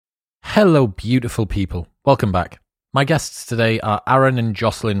Hello, beautiful people. Welcome back. My guests today are Aaron and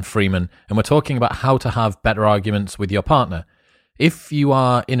Jocelyn Freeman, and we're talking about how to have better arguments with your partner. If you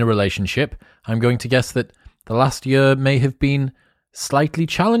are in a relationship, I'm going to guess that the last year may have been slightly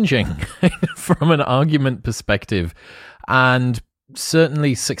challenging from an argument perspective. And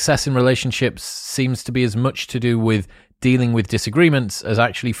certainly success in relationships seems to be as much to do with dealing with disagreements as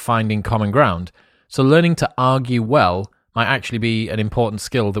actually finding common ground. So learning to argue well might actually be an important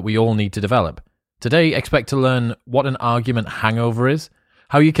skill that we all need to develop. Today, expect to learn what an argument hangover is,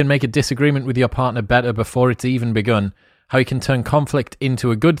 how you can make a disagreement with your partner better before it's even begun, how you can turn conflict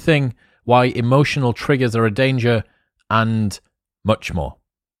into a good thing, why emotional triggers are a danger, and much more.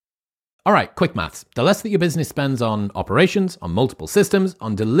 All right, quick maths. The less that your business spends on operations, on multiple systems,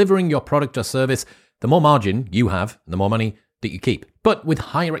 on delivering your product or service, the more margin you have, the more money that you keep. But with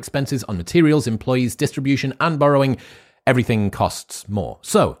higher expenses on materials, employees, distribution, and borrowing, everything costs more.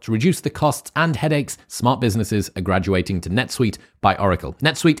 So, to reduce the costs and headaches, smart businesses are graduating to NetSuite by Oracle.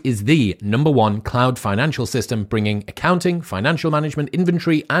 NetSuite is the #1 cloud financial system, bringing accounting, financial management,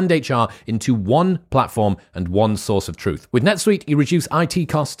 inventory, and HR into one platform and one source of truth. With NetSuite, you reduce IT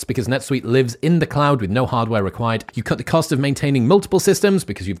costs because NetSuite lives in the cloud with no hardware required. You cut the cost of maintaining multiple systems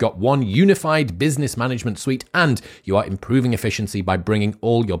because you've got one unified business management suite, and you are improving efficiency by bringing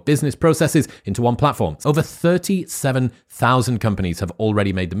all your business processes into one platform. Over 37,000 companies have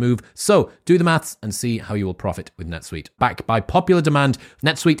already made the move, so do the maths and see how you will profit with NetSuite. Backed by popular demand,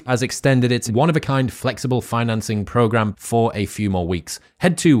 NetSuite has extended its one-of-a-kind flexible financing program for a few more weeks.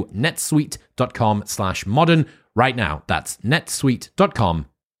 Head to netsuite.com/modern right now. That's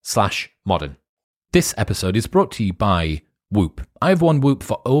netsuite.com/modern. This episode is brought to you by Whoop. I've worn Whoop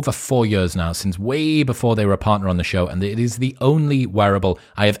for over 4 years now, since way before they were a partner on the show, and it is the only wearable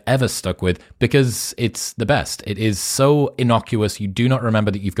I have ever stuck with because it's the best. It is so innocuous, you do not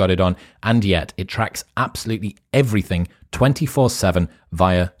remember that you've got it on, and yet it tracks absolutely everything 24/7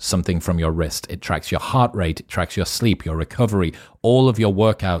 via something from your wrist. It tracks your heart rate, it tracks your sleep, your recovery, all of your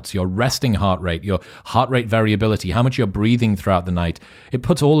workouts, your resting heart rate, your heart rate variability, how much you're breathing throughout the night. It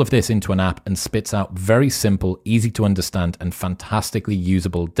puts all of this into an app and spits out very simple, easy to understand, and fantastically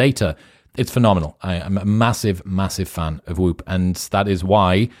usable data. It's phenomenal. I am a massive, massive fan of Whoop, and that is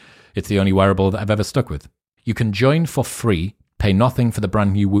why it's the only wearable that I've ever stuck with. You can join for free, pay nothing for the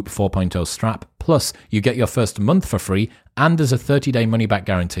brand new Whoop 4.0 strap, plus you get your first month for free, and there's a 30-day money-back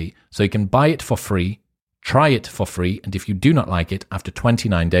guarantee. So you can buy it for free, try it for free, and if you do not like it, after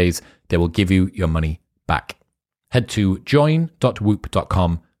 29 days, they will give you your money back. Head to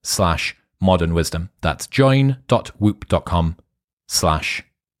join.whoop.com/modernwisdom. That's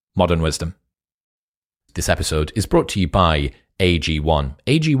join.whoop.com/modernwisdom. This episode is brought to you by AG1.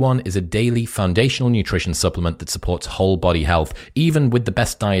 AG1 is a daily foundational nutrition supplement that supports whole body health. Even with the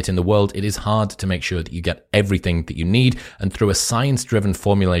best diet in the world, it is hard to make sure that you get everything that you need, and through a science-driven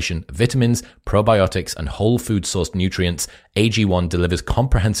formulation of vitamins, probiotics, and whole food sourced nutrients, AG1 delivers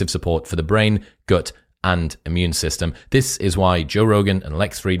comprehensive support for the brain, gut, and immune system. This is why Joe Rogan and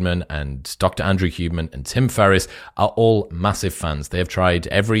Lex Fridman and Dr. Andrew Huberman and Tim Ferriss are all massive fans. They have tried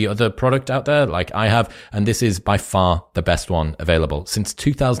every other product out there, like I have, and this is by far the best one available. Since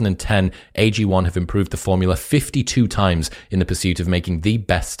 2010, AG1 have improved the formula 52 times in the pursuit of making the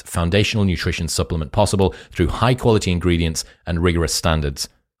best foundational nutrition supplement possible through high-quality ingredients and rigorous standards.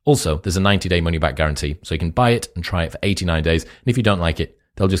 Also, there's a 90-day money-back guarantee, so you can buy it and try it for 89 days, and if you don't like it,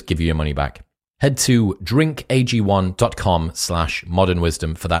 they'll just give you your money back. Head to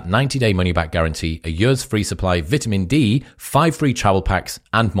drinkag1.com/modernwisdom for that 90-day money-back guarantee, a year's free supply, vitamin D, 5 free travel packs,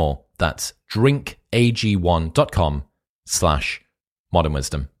 and more. That's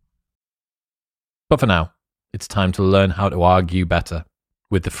drinkag1.com/modernwisdom. But for now, it's time to learn how to argue better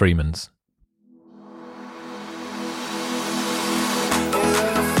with the Freemans.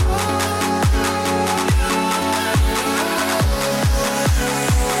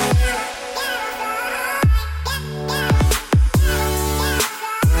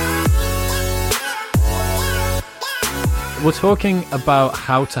 We're talking about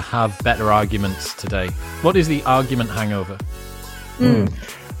how to have better arguments today. What is the argument hangover?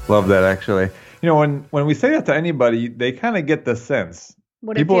 Love that, actually. You know, when we say that to anybody, they kind of get the sense.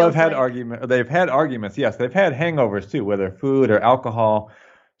 What People have had like. they've had arguments. Yes, they've had hangovers too, whether food or alcohol.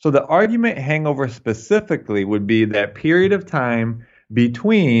 So the argument hangover specifically would be that period of time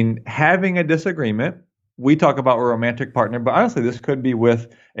between having a disagreement. We talk about a romantic partner, but honestly, this could be with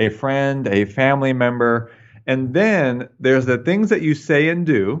a friend, a family member. And then there's the things that you say and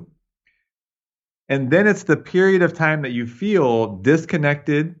do. And then it's the period of time that you feel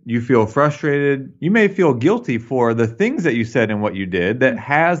disconnected, you feel frustrated, you may feel guilty for the things that you said and what you did that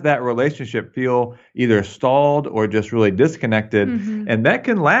has that relationship feel either stalled or just really disconnected. And that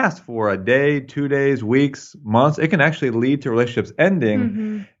can last for a day, 2 days, weeks, months. It can actually lead to relationships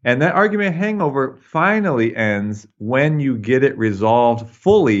ending. And that argument hangover finally ends when you get it resolved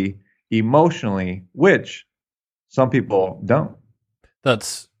fully emotionally, which some people don't.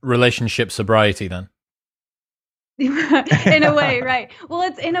 That's relationship sobriety then. In a way, right. Well,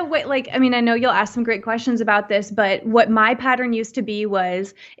 it's in a way, like, I mean, I know you'll ask some great questions about this, but what my pattern used to be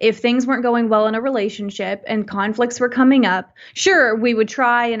was if things weren't going well in a relationship and conflicts were coming up, sure, we would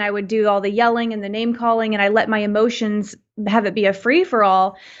try and I would do all the yelling and the name calling and I let my emotions have it be a free for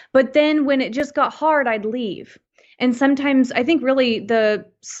all. But then when it just got hard, I'd leave. And sometimes I think really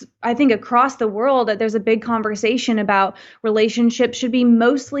I think across the world that there's a big conversation about relationships should be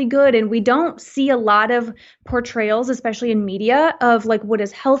mostly good. And we don't see a lot of portrayals, especially in media, of like what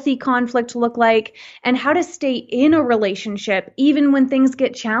does healthy conflict look like and how to stay in a relationship even when things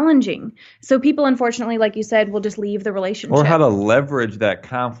get challenging. So people, unfortunately, like you said, will just leave the relationship. Or how to leverage that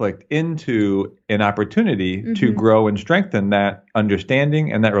conflict into an opportunity to grow and strengthen that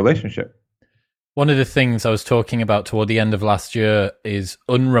understanding and that relationship. One of the things I was talking about toward the end of last year is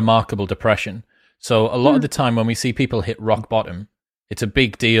unremarkable depression. So a lot of the time when we see people hit rock bottom, it's a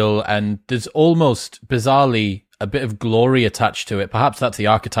big deal and there's almost bizarrely a bit of glory attached to it. Perhaps that's the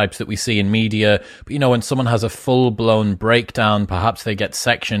archetypes that we see in media. But, you know, when someone has a full-blown breakdown, perhaps they get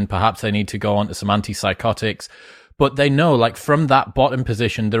sectioned, perhaps they need to go on to some antipsychotics. But they know, like, from that bottom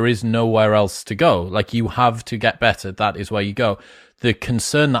position, there is nowhere else to go. Like, you have to get better. That is where you go. The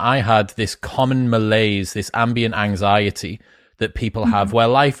concern that I had, this common malaise, this ambient anxiety that people have, where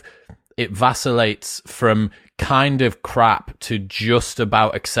life, it vacillates from kind of crap to just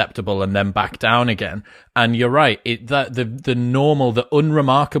about acceptable and then back down again. And you're right, the normal, the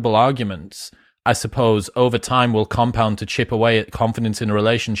unremarkable arguments, I suppose, over time will compound to chip away at confidence in a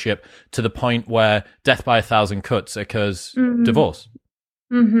relationship to the point where death by 1,000 cuts occurs, divorce.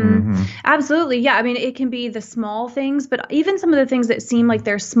 Absolutely. Yeah. I mean, it can be the small things, but even some of the things that seem like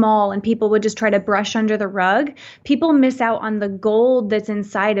they're small and people would just try to brush under the rug, people miss out on the gold that's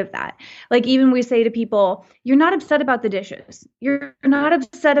inside of that. Like even we say to people, you're not upset about the dishes. You're not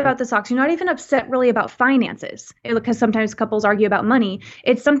upset about the socks. You're not even upset really about finances because sometimes couples argue about money.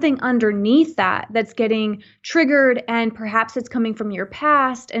 It's something underneath that that's getting triggered and perhaps it's coming from your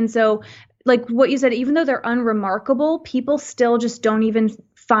past. And so like what you said, even though they're unremarkable, people still just don't even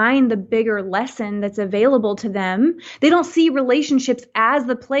find the bigger lesson that's available to them. They don't see relationships as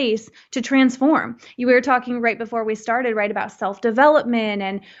the place to transform. You were talking right before we started, right, about self-development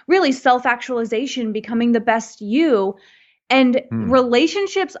and really self-actualization, becoming the best you. And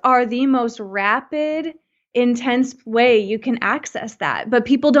relationships are the most rapid, intense way you can access that. But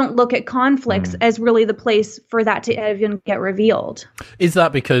people don't look at conflicts as really the place for that to even get revealed. Is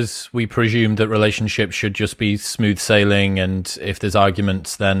that because we presume that relationships should just be smooth sailing, and if there's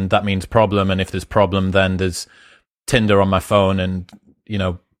arguments, then that means problem, and if there's problem, then there's Tinder on my phone and, you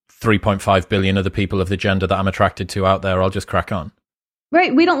know, 3.5 billion other people of the gender that I'm attracted to out there, I'll just crack on?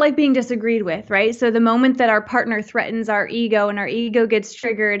 Right. We don't like being disagreed with, right? So the moment that our partner threatens our ego and our ego gets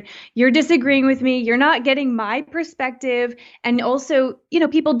triggered, you're disagreeing with me. You're not getting my perspective. And also, you know,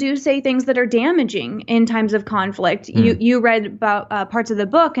 people do say things that are damaging in times of conflict. You read about parts of the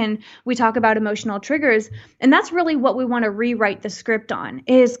book and we talk about emotional triggers. And that's really what we want to rewrite the script on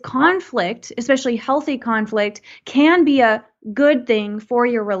is conflict, especially healthy conflict, can be a good thing for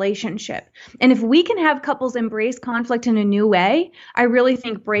your relationship. And if we can have couples embrace conflict in a new way, I really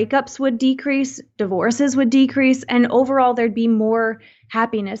think breakups would decrease, divorces would decrease, and overall there'd be more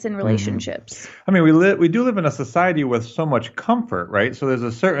happiness in relationships. I mean, we do live in a society with so much comfort, right? So there's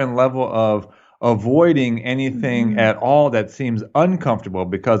a certain level of avoiding anything at all that seems uncomfortable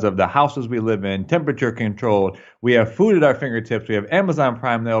because of the houses we live in, temperature controlled. We have food at our fingertips. We have Amazon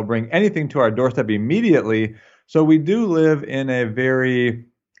Prime. They'll bring anything to our doorstep immediately. So we do live in a very,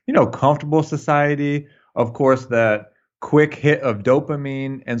 you know, comfortable society. Of course, that quick hit of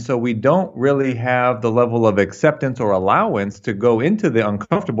dopamine. And so we don't really have the level of acceptance or allowance to go into the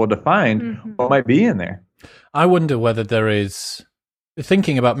uncomfortable to find what might be in there. I wonder whether there is,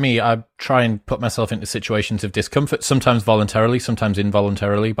 thinking about me, I try and put myself into situations of discomfort, sometimes voluntarily, sometimes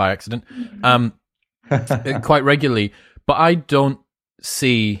involuntarily by accident, quite regularly. But I don't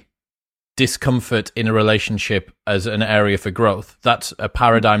see discomfort in a relationship as an area for growth. That's a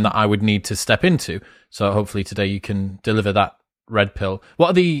paradigm that I would need to step into. So hopefully today you can deliver that red pill.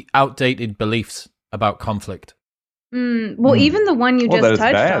 What are the outdated beliefs about conflict? Well, even the one you Well, that just it's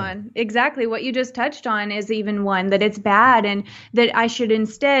touched bad. on, exactly what you just touched on is even one that it's bad and that I should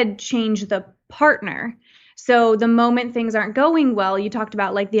instead change the partner. So the moment things aren't going well, you talked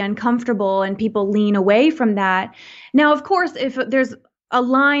about like the uncomfortable and people lean away from that. Now, of course, if there's a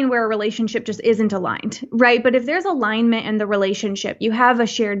line where a relationship just isn't aligned, right? But if there's alignment in the relationship, you have a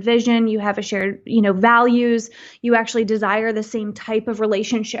shared vision, you have a shared, values, you actually desire the same type of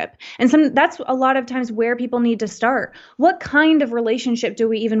relationship. And that's a lot of times where people need to start. What kind of relationship do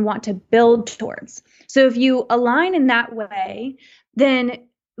we even want to build towards? So if you align in that way, then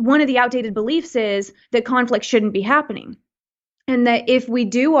one of the outdated beliefs is that conflict shouldn't be happening. And that if we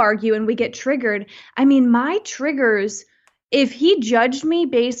do argue and we get triggered, I mean, my triggers, if he judged me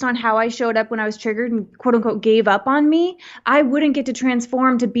based on how I showed up when I was triggered and quote unquote gave up on me, I wouldn't get to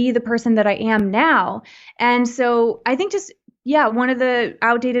transform to be the person that I am now. And so I think just, yeah, one of the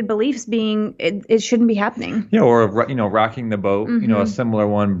outdated beliefs being it shouldn't be happening. Or rocking the boat. A similar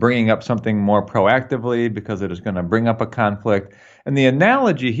one, bringing up something more proactively because it is going to bring up a conflict. And the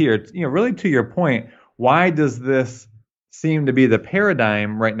analogy here, really to your point, why does this seem to be the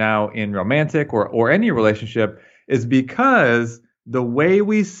paradigm right now in romantic or any relationship? Is because the way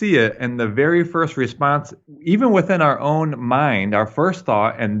we see it and the very first response, even within our own mind, our first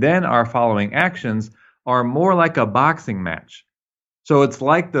thought and then our following actions are more like a boxing match. So it's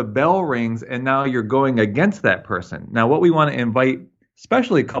like the bell rings and now you're going against that person. Now, what we want to invite,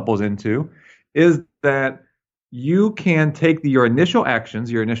 especially couples, into is that you can take your initial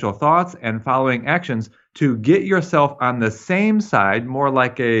actions, your initial thoughts and following actions to get yourself on the same side, more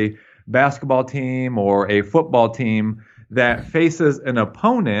like a basketball team or a football team that faces an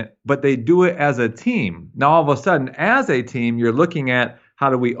opponent, but they do it as a team. Now, all of a sudden, as a team, you're looking at how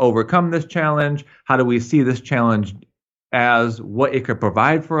do we overcome this challenge? How do we see this challenge as what it could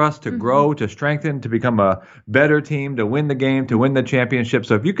provide for us to grow, to strengthen, to become a better team, to win the game, to win the championship?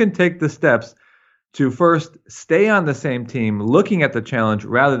 So if you can take the steps to first stay on the same team, looking at the challenge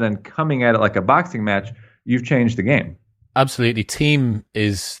rather than coming at it like a boxing match, you've changed the game. Absolutely. Team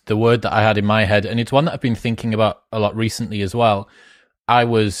is the word that I had in my head, and it's one that I've been thinking about a lot recently as well. I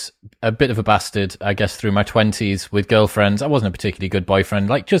was a bit of a bastard, I guess, through my 20s with girlfriends. I wasn't a particularly good boyfriend,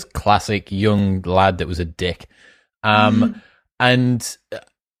 like just classic young lad that was a dick. And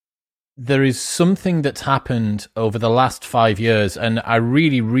there is something that's happened over the last 5 years, and I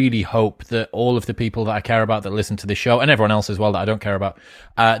really, really hope that all of the people that I care about that listen to this show, and everyone else as well that I don't care about,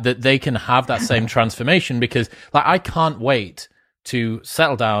 that they can have that same transformation, because I can't wait to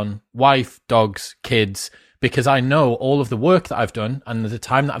settle down, wife, dogs, kids, because I know all of the work that I've done and the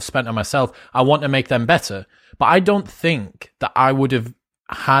time that I've spent on myself, I want to make them better. But I don't think that I would have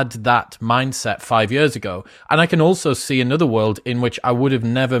had that mindset 5 years ago. And I can also see another world in which I would have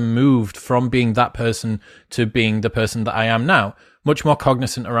never moved from being that person to being the person that I am now. Much more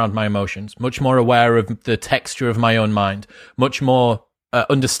cognizant around my emotions, much more aware of the texture of my own mind, much more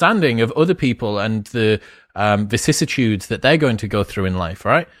understanding of other people and the vicissitudes that they're going to go through in life,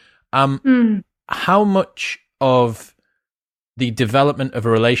 right? How much of the development of a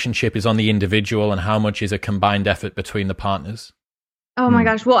relationship is on the individual and how much is a combined effort between the partners? Oh my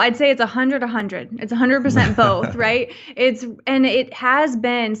gosh. Well, I'd say it's 100. It's 100% both, right? It has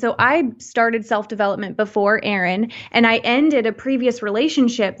been. So I started self-development before Aaron, and I ended a previous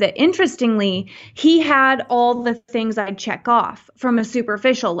relationship that, interestingly, he had all the things I'd check off from a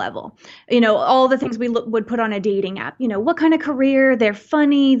superficial level. All the things we would put on a dating app. What kind of career? They're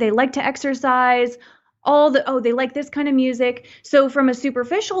funny. They like to exercise. They like this kind of music. So from a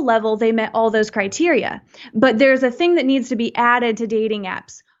superficial level, they met all those criteria. But there's a thing that needs to be added to dating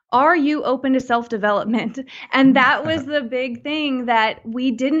apps. Are you open to self-development? And that was the big thing that we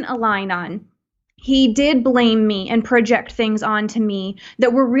didn't align on. He did blame me and project things onto me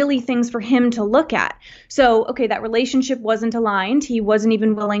that were really things for him to look at. So, okay, that relationship wasn't aligned. He wasn't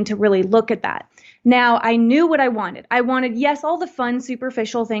even willing to really look at that. Now, I knew what I wanted. I wanted, yes, all the fun,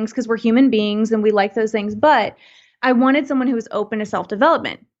 superficial things because we're human beings and we like those things, but I wanted someone who was open to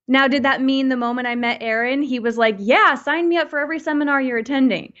self-development. Now, did that mean the moment I met Aaron, he was like, yeah, sign me up for every seminar you're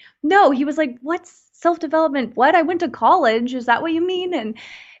attending? No, he was like, what's self-development? What? I went to college. Is that what you mean? And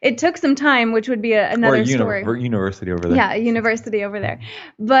it took some time, which would be another story. Or university over there. Yeah, university over there.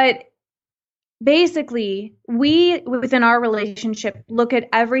 But basically, we, within our relationship, look at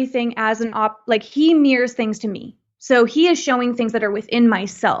everything as like he mirrors things to me. So he is showing things that are within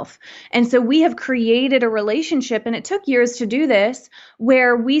myself. And so we have created a relationship, and it took years to do this,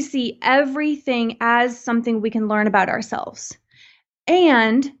 where we see everything as something we can learn about ourselves.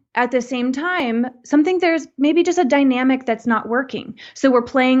 And at the same time, there's maybe just a dynamic that's not working. So we're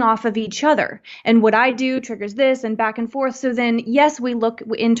playing off of each other. And what I do triggers this and back and forth. So then, yes, we look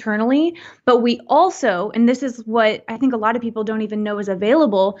internally, but we also, and this is what I think a lot of people don't even know is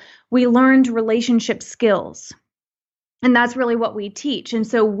available, we learned relationship skills. And that's really what we teach. And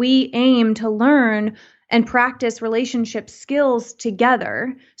so we aim to learn and practice relationship skills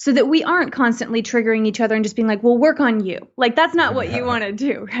together so that we aren't constantly triggering each other and just being like, well, work on you. Like, that's not what you want to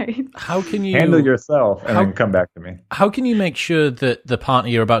do, right? How can you handle yourself and then come back to me? How can you make sure that the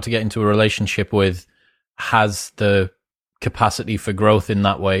partner you're about to get into a relationship with has the capacity for growth in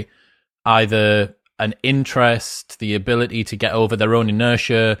that way? Either an interest, the ability to get over their own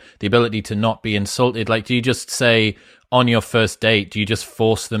inertia, the ability to not be insulted. Like, do you just say on your first date, do you just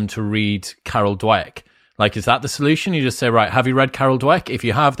force them to read Carol Dweck? Like, is that the solution? You just say, right, have you read Carol Dweck? If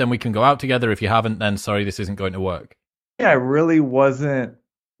you have, then we can go out together. If you haven't, then sorry, this isn't going to work. Yeah, I really wasn't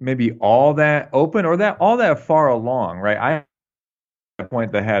maybe all that open or that all that far along, right? I had a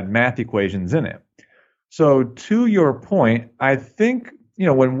point that had math equations in it. So to your point, I think,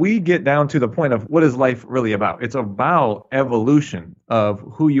 when we get down to the point of what is life really about, it's about evolution of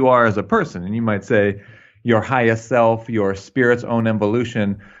who you are as a person. And you might say your highest self, your spirit's own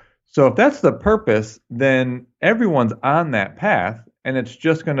evolution. So if that's the purpose, then everyone's on that path, and it's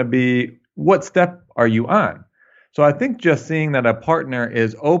just going to be, what step are you on? So I think just seeing that a partner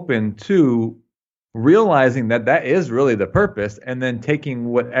is open to realizing that that is really the purpose, and then taking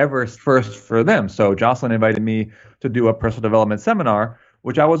whatever's first for them. So Jocelyn invited me to do a personal development seminar,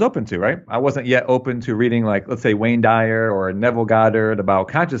 which I was open to, right? I wasn't yet open to reading, like, let's say Wayne Dyer or Neville Goddard about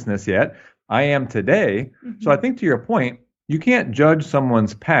consciousness yet. I am today. Mm-hmm. So I think to your point, you can't judge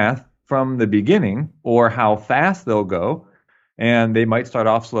someone's path from the beginning or how fast they'll go. And they might start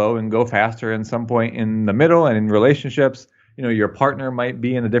off slow and go faster in some point in the middle. And in relationships, your partner might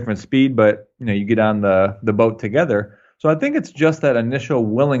be in a different speed, but you get on the boat together. So I think it's just that initial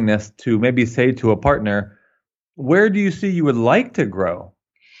willingness to maybe say to a partner, where do you see you would like to grow?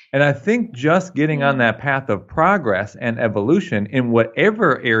 And I think just getting on that path of progress and evolution in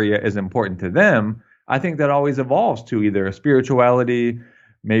whatever area is important to them, I think that always evolves to either spirituality,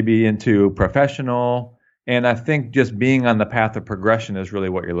 maybe into professional. And I think just being on the path of progression is really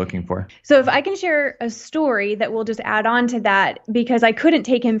what you're looking for. So if I can share a story that will just add on to that, because I couldn't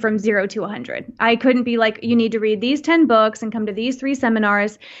take him from 0 to 100. I couldn't be like, you need to read these 10 books and come to these 3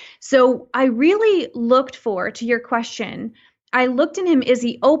 seminars. So I really looked to your question, I looked in him, is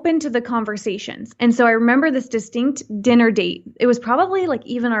he open to the conversations? And so I remember this distinct dinner date. It was probably like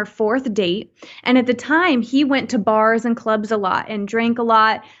even our 4th date. And at the time, he went to bars and clubs a lot and drank a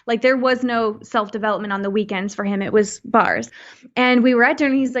lot. Like, there was no self-development on the weekends for him. It was bars. And we were at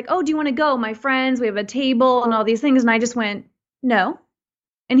dinner and he's like, oh, do you want to go? My friends, we have a table and all these things. And I just went, no.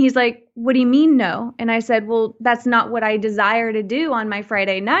 And he's like, what do you mean no? And I said, well, that's not what I desire to do on my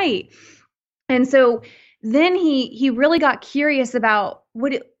Friday night. And so then he really got curious about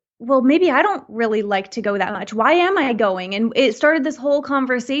maybe I don't really like to go that much. Why am I going? And it started this whole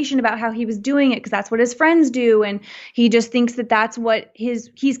conversation about how he was doing it because that's what his friends do. And he just thinks that that's what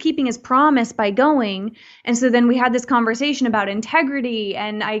he's keeping his promise by going. And so then we had this conversation about integrity,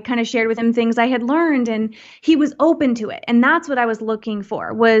 and I kind of shared with him things I had learned, and he was open to it. And that's what I was looking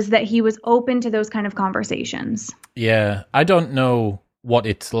for, was that he was open to those kind of conversations. Yeah, I don't know what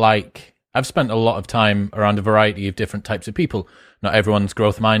it's like. I've spent a lot of time around a variety of different types of people. Not everyone's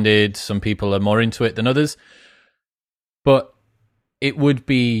growth-minded. Some people are more into it than others. But it would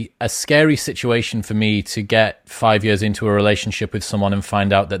be a scary situation for me to get 5 years into a relationship with someone and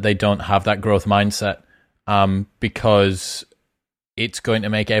find out that they don't have that growth mindset, because it's going to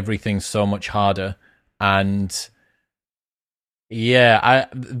make everything so much harder. And yeah,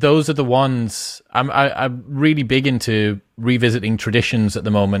 those are the ones. I'm really big into revisiting traditions at the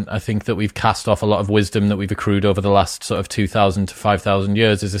moment. I think that we've cast off a lot of wisdom that we've accrued over the last sort of 2,000 to 5,000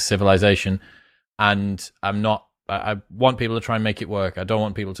 years as a civilization. And I want people to try and make it work. I don't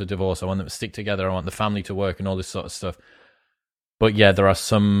want people to divorce. I want them to stick together. I want the family to work and all this sort of stuff. But yeah, there are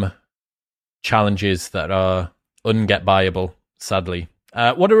some challenges that are unget-buyable, sadly.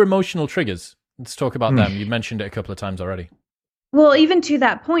 What are emotional triggers? Let's talk about them. You mentioned it a couple of times already. Well, even to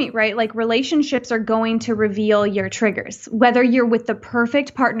that point, right? Like, relationships are going to reveal your triggers. Whether you're with the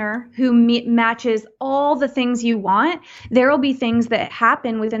perfect partner who matches all the things you want, there will be things that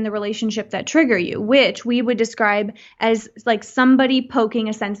happen within the relationship that trigger you, which we would describe as like somebody poking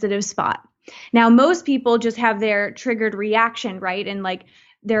a sensitive spot. Now, most people just have their triggered reaction, right? And like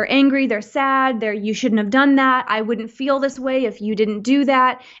they're angry, they're sad, you shouldn't have done that. I wouldn't feel this way if you didn't do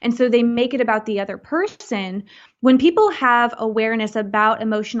that. And so they make it about the other person. When people have awareness about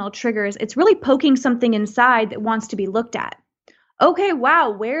emotional triggers, it's really poking something inside that wants to be looked at. Okay,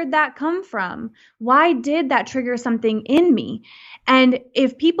 wow, where'd that come from? Why did that trigger something in me? And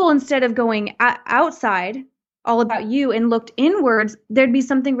if people, instead of going outside, all about you, and looked inwards, there'd be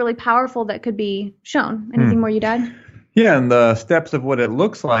something really powerful that could be shown. Anything more you'd add? Yeah, and the steps of what it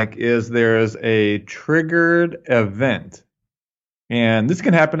looks like is there's a triggered event. And this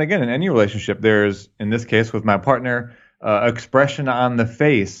can happen again in any relationship. There's, in this case with my partner, expression on the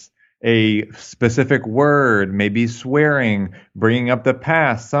face, a specific word, maybe swearing, bringing up the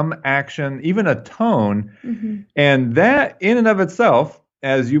past, some action, even a tone. And that in and of itself,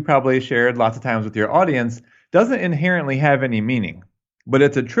 as you probably shared lots of times with your audience, doesn't inherently have any meaning. But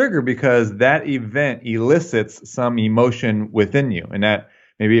it's a trigger because that event elicits some emotion within you. And that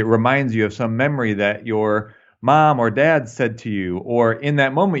maybe it reminds you of some memory that your mom or dad said to you, or in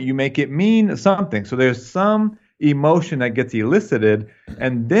that moment you make it mean something. So there's some emotion that gets elicited.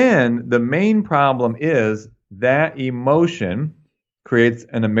 And then the main problem is that emotion creates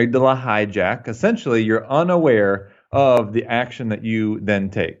an amygdala hijack. Essentially, you're unaware of the action that you then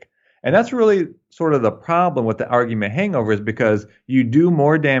take. And that's really sort of the problem with the argument hangover, is because you do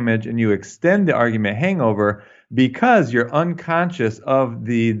more damage and you extend the argument hangover because you're unconscious of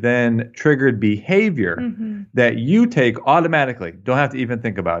the then triggered behavior that you take automatically. Don't have to even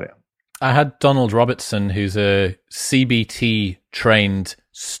think about it. I had Donald Robertson, who's a CBT trained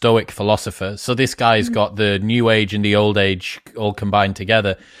Stoic philosopher. So this guy's got the new age and the old age all combined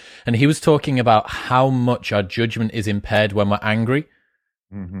together. And he was talking about how much our judgment is impaired when we're angry.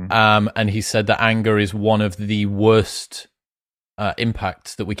 And he said that anger is one of the worst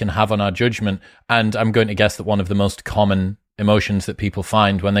impacts that we can have on our judgment. And I'm going to guess that one of the most common emotions that people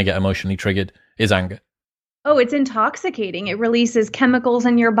find when they get emotionally triggered is anger. Oh, it's intoxicating. It releases chemicals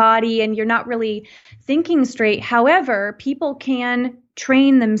in your body and you're not really thinking straight. However, people can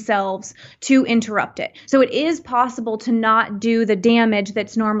train themselves to interrupt it. So it is possible to not do the damage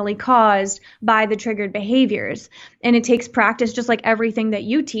that's normally caused by the triggered behaviors. And it takes practice, just like everything that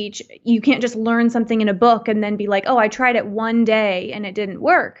you teach. You can't just learn something in a book and then be like, oh, I tried it one day and it didn't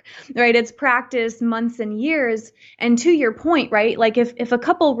work, right? It's practice, months and years. And to your point, right? Like if a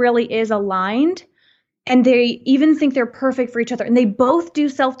couple really is aligned, and they even think they're perfect for each other, and they both do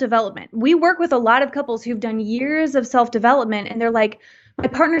self-development. We work with a lot of couples who've done years of self-development, and they're like, my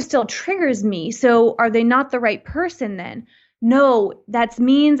partner still triggers me. So are they not the right person then? No, that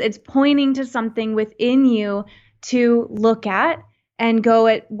means it's pointing to something within you to look at and go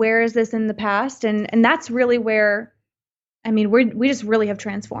at, where is this in the past? And that's really where, I mean, we just really have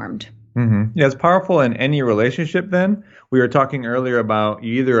transformed. Yeah, it's powerful in any relationship then. We were talking earlier about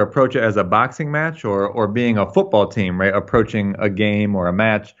you either approach it as a boxing match or being a football team, right? Approaching a game or a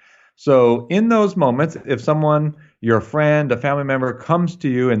match. So in those moments, if someone, your friend, a family member comes to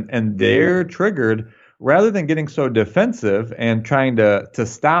you and they're triggered, rather than getting so defensive and trying to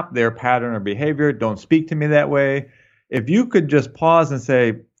stop their pattern or behavior, don't speak to me that way. If you could just pause and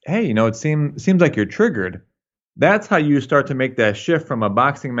say, hey, it seems like you're triggered. That's how you start to make that shift from a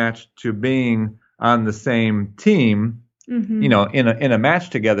boxing match to being on the same team, in a match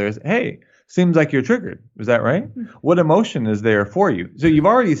together. Is, hey, seems like you're triggered. Is that right? What emotion is there for you? So you've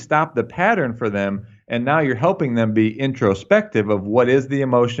already stopped the pattern for them, and now you're helping them be introspective of what is the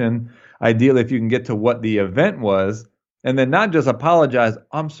emotion. Ideally, if you can get to what the event was, and then not just apologize,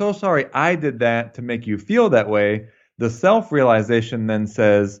 I'm so sorry I did that to make you feel that way. The self-realization then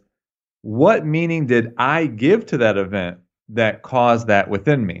says, what meaning did I give to that event that caused that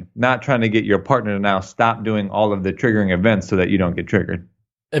within me? Not trying to get your partner to now stop doing all of the triggering events so that you don't get triggered.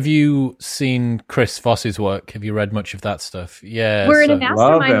 Have you seen Chris Voss's work? Have you read much of that stuff? Yeah. We're in a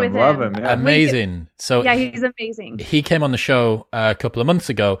mastermind with him. Love him. Yeah. Amazing. So yeah, he's amazing. He came on the show a couple of months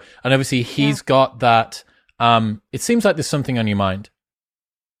ago, and obviously he's got that. It seems like there's something on your mind.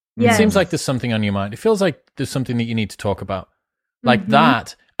 Yes. It seems like there's something on your mind. It feels like there's something that you need to talk about. Like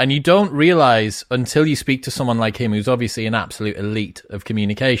that. And you don't realize until you speak to someone like him, who's obviously an absolute elite of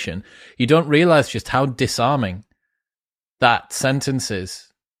communication, you don't realize just how disarming that sentence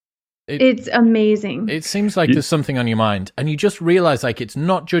is. It's amazing. It seems like there's something on your mind. And you just realize, like, it's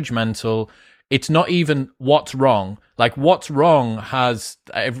not judgmental. It's not even what's wrong. Like, what's wrong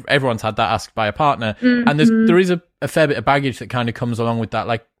everyone's had that asked by a partner. And there is a fair bit of baggage that kind of comes along with that.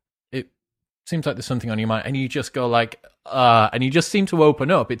 Like, it seems like there's something on your mind. And you just go like, and you just seem to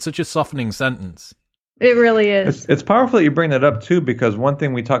open up. It's such a softening sentence. It really is. It's powerful that you bring that up too, because one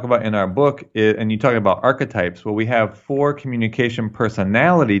thing we talk about in our book, and you talk about archetypes, well, we have 4 communication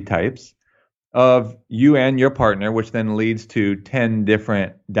personality types of you and your partner, which then leads to 10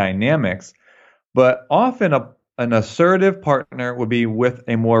 different dynamics. But often an assertive partner would be with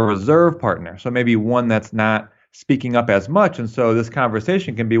a more reserved partner. So maybe one that's not speaking up as much. And so this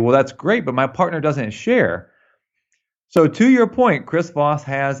conversation can be, well, that's great, but my partner doesn't share. So to your point, Chris Voss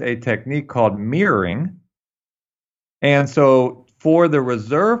has a technique called mirroring. And so for the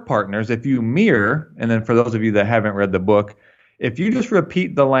reserve partners, if you mirror, and then for those of you that haven't read the book, if you just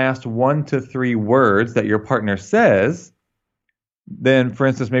repeat the last 1 to 3 words that your partner says, then for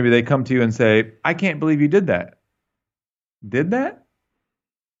instance, maybe they come to you and say, I can't believe you did that. Did that?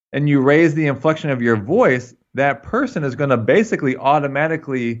 And you raise the inflection of your voice, that person is going to basically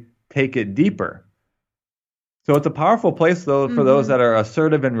automatically take it deeper. So it's a powerful place, though, for those that are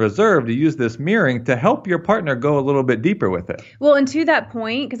assertive and reserved to use this mirroring to help your partner go a little bit deeper with it. Well, and to that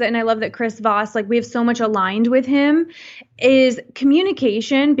point, and I love that Chris Voss, like we have so much aligned with him, is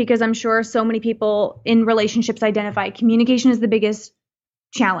communication, because I'm sure so many people in relationships identify communication is the biggest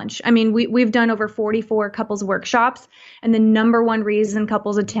challenge. I mean, we've done over 44 couples workshops, and the number one reason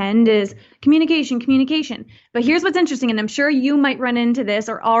couples attend is communication. But here's what's interesting, and I'm sure you might run into this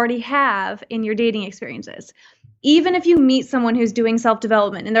or already have in your dating experiences. Even if you meet someone who's doing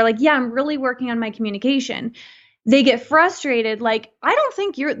self-development and they're like, yeah, I'm really working on my communication, they get frustrated. Like, I don't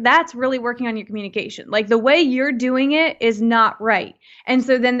think that's really working on your communication. Like, the way you're doing it is not right. And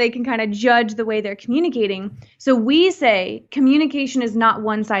so then they can kind of judge the way they're communicating. So we say communication is not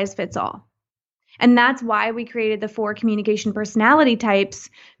one size fits all. And that's why we created the 4 communication personality types,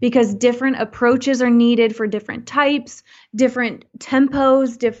 because different approaches are needed for different types, different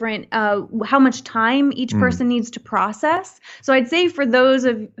tempos, different how much time each person needs to process. So I'd say for those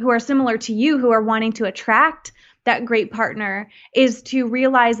who are similar to you, who are wanting to attract that great partner, is to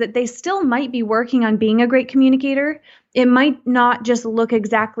realize that they still might be working on being a great communicator. It might not just look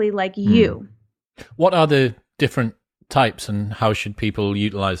exactly like you. What are the different types and how should people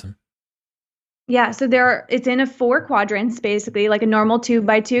utilize them? Yeah, so it's in a 4 quadrants, basically, like a normal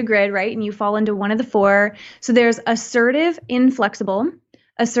 2x2 grid, right? And you fall into one of the 4. So there's assertive, inflexible,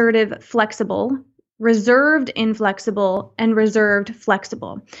 assertive, flexible, reserved, inflexible, and reserved,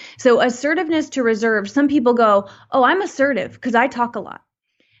 flexible. So assertiveness to reserved, some people go, oh, I'm assertive because I talk a lot.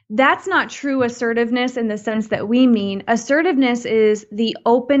 That's not true assertiveness in the sense that we mean. Assertiveness is the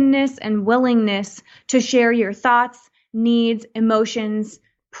openness and willingness to share your thoughts, needs, emotions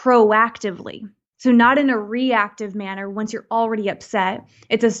proactively. So not in a reactive manner once you're already upset.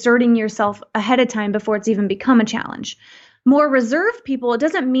 It's asserting yourself ahead of time before it's even become a challenge. More reserved people, it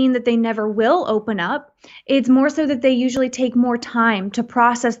doesn't mean that they never will open up. It's more so that they usually take more time to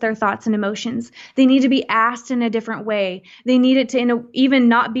process their thoughts and emotions. They need to be asked in a different way. They need it to even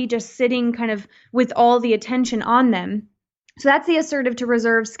not be just sitting kind of with all the attention on them. So that's the assertive to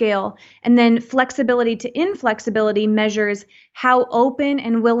reserved scale. And then flexibility to inflexibility measures how open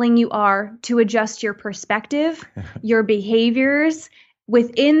and willing you are to adjust your perspective, your behaviors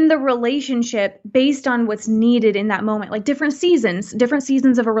within the relationship based on what's needed in that moment. Like different seasons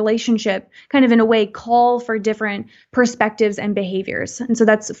of a relationship kind of in a way call for different perspectives and behaviors. And so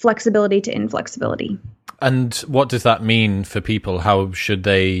that's flexibility to inflexibility. And what does that mean for people? How should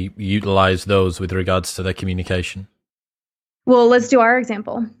they utilize those with regards to their communication? Well, let's do our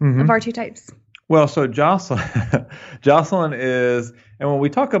example of our 2 types. Well, so Jocelyn is, and when we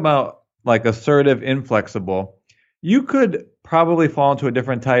talk about like assertive, inflexible, you could probably fall into a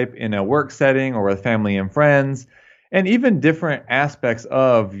different type in a work setting or with family and friends, and even different aspects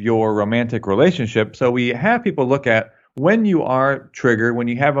of your romantic relationship. So we have people look at when you are triggered, when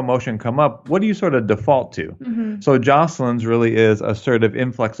you have emotion come up, what do you sort of default to? So Jocelyn's really is assertive,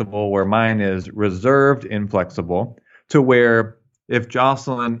 inflexible, where mine is reserved, inflexible. To where if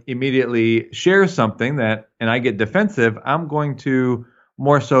Jocelyn immediately shares something and I get defensive, I'm going to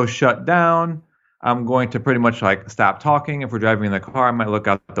more so shut down. I'm going to pretty much like stop talking. If we're driving in the car, I might look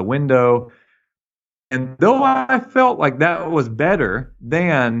out the window. And though I felt like that was better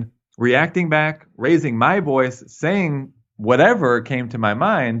than reacting back, raising my voice, saying whatever came to my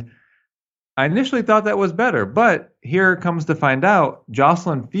mind, I initially thought that was better. But here comes to find out,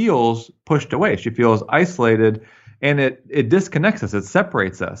 Jocelyn feels pushed away. She feels isolated. And it disconnects us. It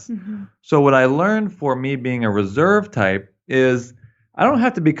separates us. So what I learned for me being a reserve type is I don't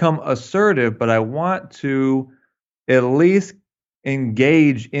have to become assertive, but I want to at least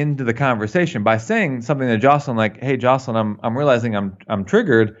engage into the conversation by saying something to Jocelyn like, hey, Jocelyn, I'm realizing I'm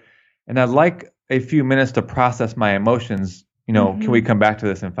triggered, and I'd like a few minutes to process my emotions, Can we come back to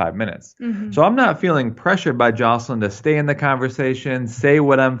this in 5 minutes? So I'm not feeling pressured by Jocelyn to stay in the conversation, say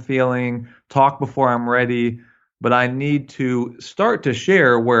what I'm feeling, talk before I'm ready, but I need to start to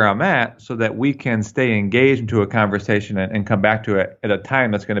share where I'm at so that we can stay engaged into a conversation and come back to it at a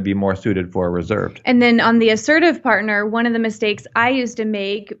time that's going to be more suited for a reserved. And then on the assertive partner, one of the mistakes I used to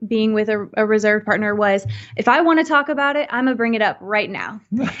make being with a reserved partner was, if I want to talk about it, I'm going to bring it up right now.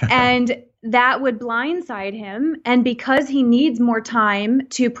 And that would blindside him. And because he needs more time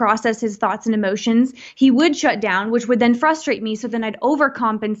to process his thoughts and emotions, he would shut down, which would then frustrate me. So then I'd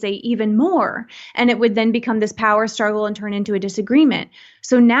overcompensate even more. And it would then become this power struggle and turn into a disagreement.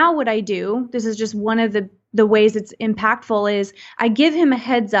 So now what I do, this is just one of the ways it's impactful, is I give him a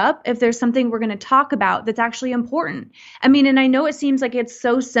heads up if there's something we're going to talk about that's actually important. I mean, and I know it seems like it's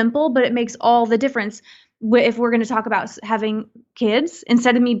so simple, but it makes all the difference. If we're going to talk about having kids,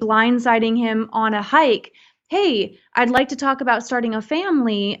 instead of me blindsiding him on a hike, hey, I'd like to talk about starting a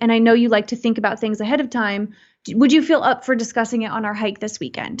family, and I know you like to think about things ahead of time. Would you feel up for discussing it on our hike this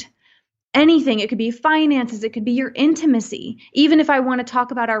weekend? Anything. It could be finances. It could be your intimacy. Even if I want to talk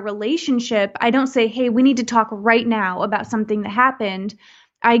about our relationship, I don't say, hey, we need to talk right now about something that happened.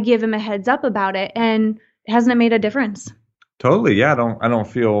 I give him a heads up about it, and hasn't it made a difference? Totally. Yeah. I don't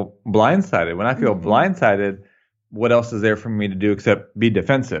feel blindsided. When I feel blindsided, what else is there for me to do except be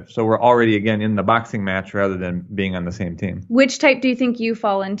defensive? So we're already, again, in the boxing match rather than being on the same team. Which type do you think you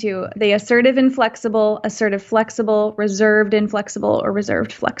fall into? The assertive inflexible, assertive flexible, reserved inflexible, or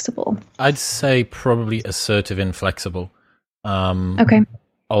reserved flexible? I'd say probably assertive inflexible. Okay.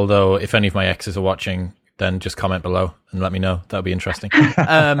 Although if any of my exes are watching, then just comment below and let me know. That'll be interesting.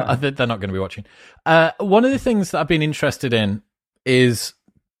 They're not going to be watching. One of the things that I've been interested in is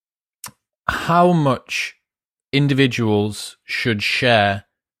how much individuals should share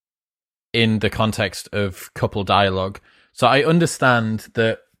in the context of couple dialogue. So I understand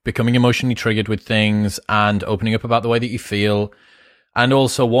that becoming emotionally triggered with things and opening up about the way that you feel and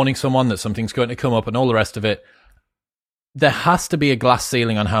also warning someone that something's going to come up and all the rest of it, there has to be a glass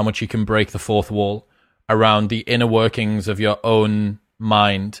ceiling on how much you can break the fourth wall around the inner workings of your own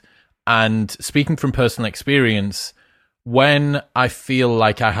mind. And speaking from personal experience, when I feel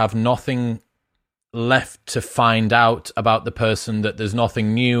like I have nothing left to find out about the person, that there's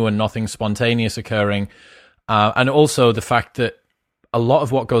nothing new and nothing spontaneous occurring, and also the fact that a lot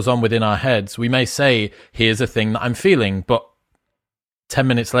of what goes on within our heads, we may say, here's a thing that I'm feeling, but 10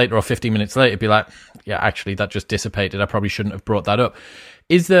 minutes later or 15 minutes later, it'd be like, yeah, actually, that just dissipated. I probably shouldn't have brought that up.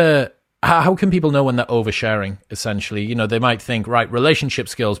 How can people know when they're oversharing, essentially? They might think, right, relationship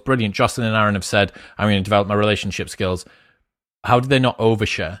skills, brilliant. Jocelyn and Aaron have said, I'm going to develop my relationship skills. How do they not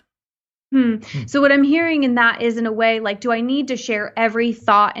overshare? So what I'm hearing in that is, in a way, like, do I need to share every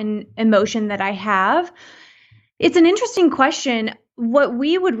thought and emotion that I have? It's an interesting question. What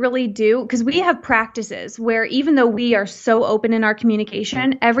we would really do, because we have practices where even though we are so open in our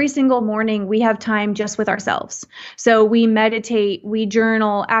communication, every single morning we have time just with ourselves. So we meditate, we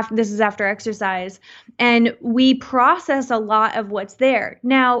journal, this is after exercise, and we process a lot of what's there.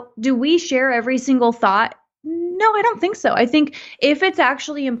 Now, do we share every single thought? No, I don't think so. I think if it's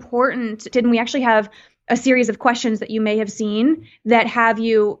actually important, didn't we actually have a series of questions that you may have seen that have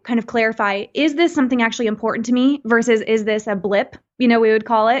you kind of clarify, is this something actually important to me versus is this a blip? We would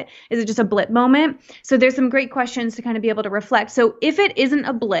call it. Is it just a blip moment? So there's some great questions to kind of be able to reflect. So if it isn't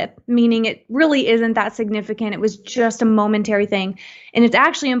a blip, meaning it really isn't that significant, it was just a momentary thing, and it's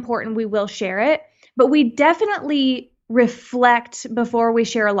actually important, we will share it. But we definitely reflect before we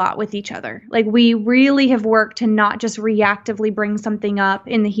share a lot with each other. Like, we really have worked to not just reactively bring something up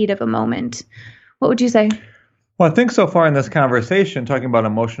in the heat of a moment. What would you say? Well, I think so far in this conversation, talking about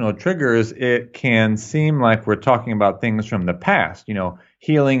emotional triggers, it can seem like we're talking about things from the past,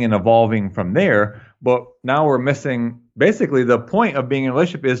 healing and evolving from there. But now we're missing, basically, the point of being in a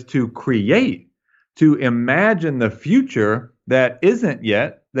relationship is to create, to imagine the future that isn't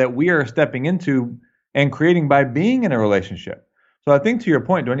yet, that we are stepping into and creating by being in a relationship. So I think, to your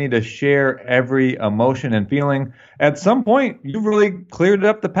point, do I need to share every emotion and feeling? At some point, you've really cleared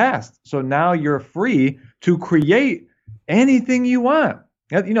up the past. So now you're free to create anything you want.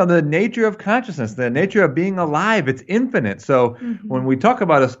 The nature of consciousness, the nature of being alive, it's infinite. So when we talk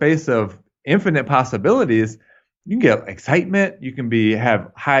about a space of infinite possibilities, you can get excitement. You can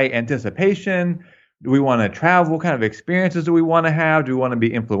have high anticipation. Do we want to travel? What kind of experiences do we want to have? Do we want to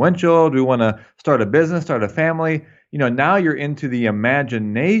be influential? Do we want to start a business, start a family? Now you're into the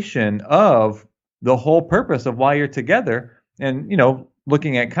imagination of the whole purpose of why you're together. And,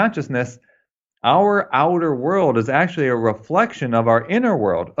 looking at consciousness, Our outer world is actually a reflection of our inner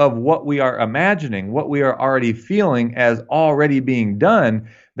world, of what we are imagining, what we are already feeling as already being done.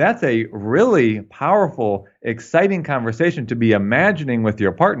 That's a really powerful, exciting conversation to be imagining with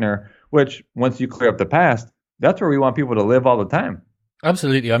your partner, which once you clear up the past, that's where we want people to live all the time.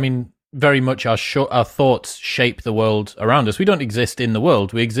 Absolutely. I mean, very much our thoughts shape the world around us. We don't exist in the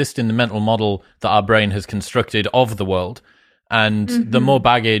world. We exist in the mental model that our brain has constructed of the world. And the more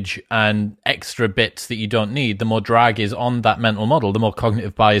baggage and extra bits that you don't need, the more drag is on that mental model, the more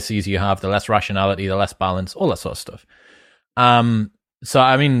cognitive biases you have, the less rationality, the less balance, all that sort of stuff. So,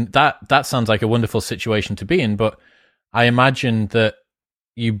 I mean, that sounds like a wonderful situation to be in, but I imagine that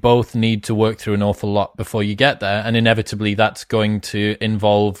you both need to work through an awful lot before you get there, and inevitably that's going to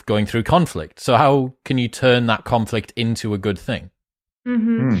involve going through conflict. So how can you turn that conflict into a good thing?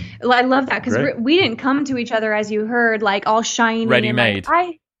 Well, I love that, because we didn't come to each other, as you heard, like all shiny, ready-made.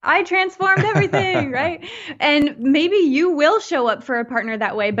 Like, I transformed everything, right? And maybe you will show up for a partner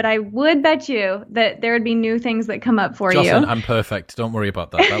that way, but I would bet you that there would be new things that come up for Jocelyn, you. I'm perfect. Don't worry about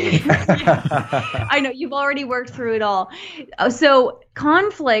that. That will be fine. I know you've already worked through it all. So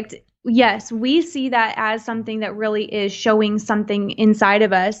conflict, yes, we see that as something that really is showing something inside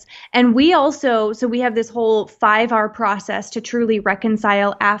of us. And we also, so we have this whole 5R process to truly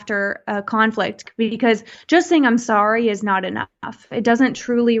reconcile after a conflict, because just saying I'm sorry is not enough. It doesn't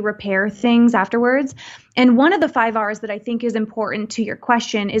truly repair things afterwards. And one of the 5Rs that I think is important to your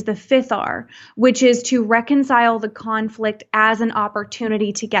question is the 5th R, which is to reconcile the conflict as an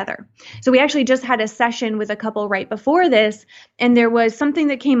opportunity together. So we actually just had a session with a couple right before this, and there was something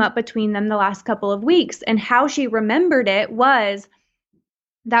that came up between them the last couple of weeks, and how she remembered it was,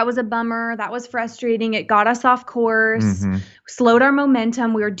 that was a bummer. That was frustrating. It got us off course, slowed our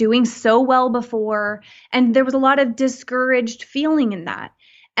momentum. We were doing so well before, and there was a lot of discouraged feeling in that.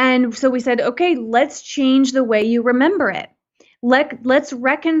 And so we said, okay, let's change the way you remember it. Let's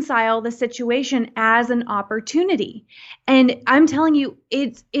reconcile the situation as an opportunity. And I'm telling you,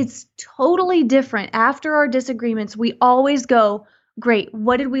 it's totally different. After our disagreements, we always go, great,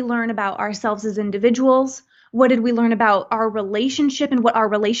 what did we learn about ourselves as individuals? What did we learn about our relationship and what our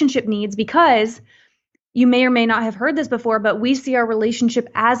relationship needs? Because you may or may not have heard this before, but we see our relationship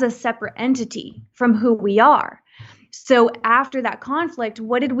as a separate entity from who we are. So after that conflict,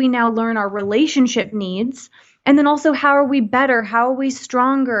 what did we now learn our relationship needs? And then also, how are we better? How are we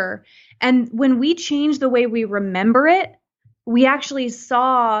stronger? And when we change the way we remember it, we actually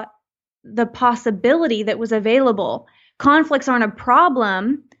saw the possibility that was available. Conflicts aren't a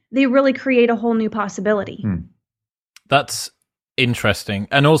problem. They really create a whole new possibility. That's interesting,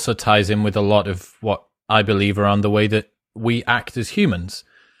 and also ties in with a lot of what I believe around the way that we act as humans.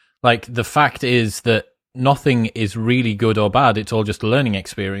 Like, the fact is that nothing is really good or bad. It's all just a learning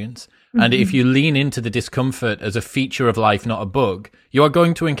experience. And if you lean into the discomfort as a feature of life, not a bug, you are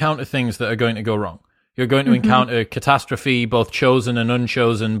going to encounter things that are going to go wrong. You're going to encounter catastrophe, both chosen and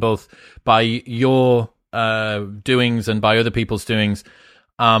unchosen, both by your doings and by other people's doings.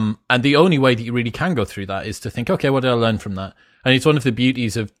 And the only way that you really can go through that is to think, okay, what did I learn from that? And it's one of the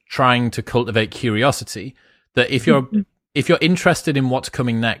beauties of trying to cultivate curiosity, that if you're interested in what's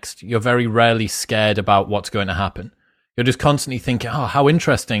coming next, you're very rarely scared about what's going to happen. You're just constantly thinking, oh, how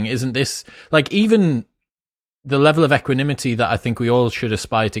interesting. Isn't this, like, even the level of equanimity that I think we all should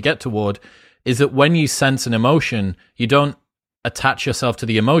aspire to get toward is that when you sense an emotion, you don't attach yourself to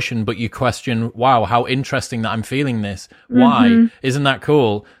the emotion, but you question, wow, how interesting that I'm feeling this. Why? Isn't that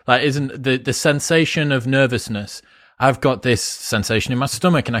cool? Like, isn't the sensation of nervousness, I've got this sensation in my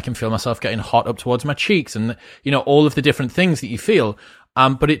stomach and I can feel myself getting hot up towards my cheeks, and, you know, all of the different things that you feel.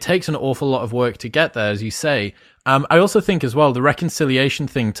 But it takes an awful lot of work to get there, as you say. I also think as well, the reconciliation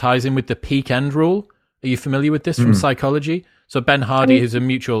thing ties in with the peak end rule. Are you familiar with this from psychology? So Ben Hardy, who's a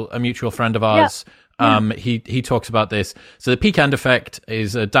mutual friend of ours, he talks about this. So the peak end effect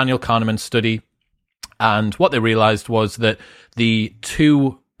is a Daniel Kahneman study. And what they realized was that the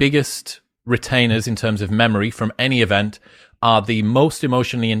two biggest retainers in terms of memory from any event are the most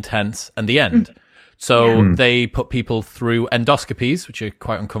emotionally intense and the end. So they put people through endoscopies, which are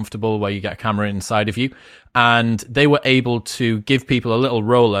quite uncomfortable, where you get a camera inside of you. And they were able to give people a little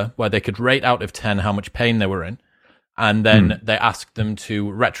roller where they could rate out of 10 how much pain they were in. And then they asked them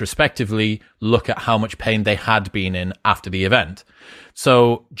to retrospectively look at how much pain they had been in after the event.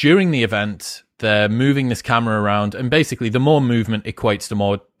 So during the event, they're moving this camera around, and basically the more movement equates to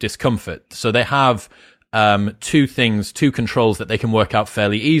more discomfort. So they have two controls that they can work out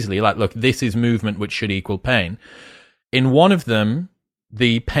fairly easily. Like, look, this is movement, which should equal pain. In one of them,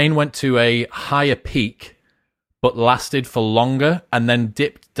 the pain went to a higher peak but lasted for longer and then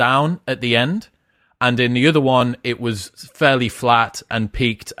dipped down at the end. And in the other one, it was fairly flat and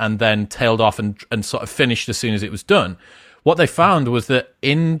peaked and then tailed off and sort of finished as soon as it was done. What they found was that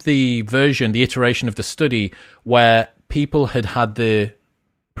in the iteration of the study where people had had the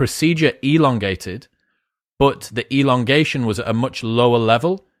procedure elongated, but the elongation was at a much lower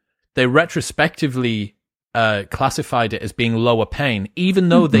level, they retrospectively classified it as being lower pain, even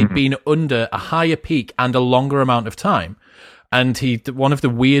though they'd been under a higher peak and a longer amount of time. And one of the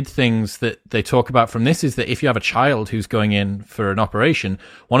weird things that they talk about from this is that if you have a child who's going in for an operation,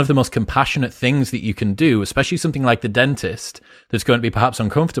 one of the most compassionate things that you can do, especially something like the dentist that's going to be perhaps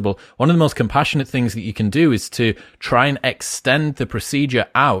uncomfortable, one of the most compassionate things that you can do is to try and extend the procedure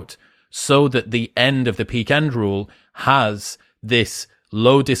out so that the end of the peak end rule has this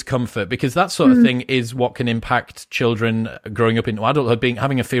low discomfort, because that sort of thing is what can impact children growing up into adulthood,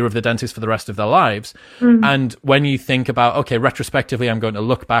 having a fear of the dentist for the rest of their lives. And when you think about, okay, retrospectively, I'm going to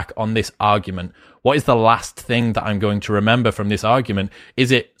look back on this argument. What is the last thing that I'm going to remember from this argument?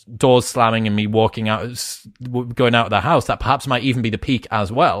 Is it doors slamming and me walking out, going out of the house? That perhaps might even be the peak as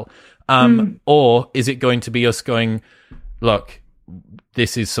well. Or is it going to be us going, look,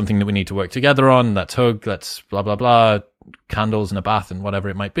 this is something that we need to work together on. Let's hug, let's blah, blah, blah, candles and a bath and whatever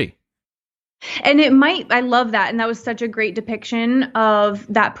it might be. And I love that. And that was such a great depiction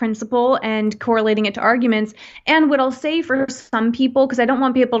of that principle and correlating it to arguments. And what I'll say for some people, because I don't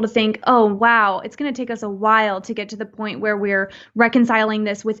want people to think, oh, wow, it's going to take us a while to get to the point where we're reconciling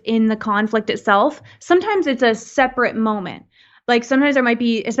this within the conflict itself. Sometimes it's a separate moment. Like sometimes there might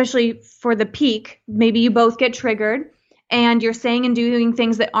be, especially for the peak, maybe you both get triggered and you're saying and doing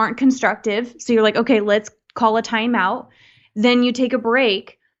things that aren't constructive. So you're like, okay, let's call a timeout. Then you take a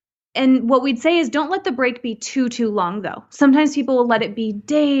break. And what we'd say is don't let the break be too long, though. Sometimes people will let it be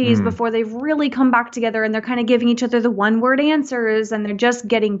days before they've really come back together and they're kind of giving each other the one-word answers and they're just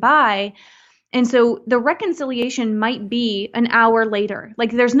getting by. And so the reconciliation might be an hour later.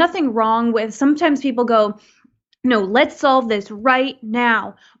 Like there's nothing wrong with, sometimes people go, no, let's solve this right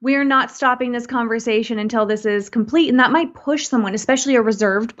now. We're not stopping this conversation until this is complete. And that might push someone, especially a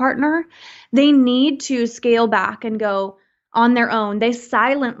reserved partner. They need to scale back and go on their own. They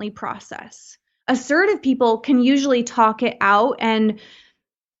silently process. Assertive people can usually talk it out and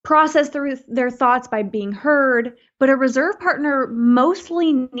process through their thoughts by being heard. But a reserved partner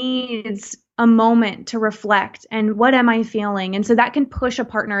mostly needs a moment to reflect and what am I feeling? And so that can push a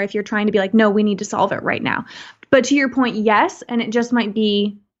partner if you're trying to be like, no, we need to solve it right now. But to your point, yes, and it just might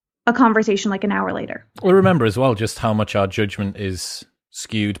be a conversation like an hour later. Well, remember as well just how much our judgment is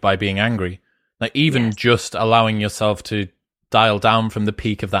skewed by being angry. Like even just allowing yourself to dial down from the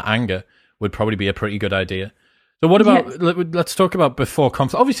peak of that anger would probably be a pretty good idea. So what about, let's talk about before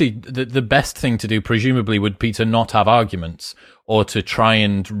conflict. Obviously, the best thing to do presumably would be to not have arguments or to try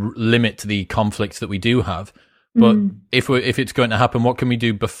and limit the conflicts that we do have. But if it's going to happen, what can we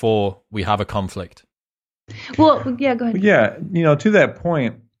do before we have a conflict? Well, yeah, go ahead. Yeah, to that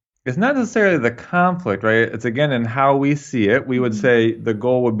point, it's not necessarily the conflict, right? It's again in how we see it. We would say the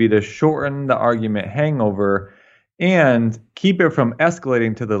goal would be to shorten the argument hangover and keep it from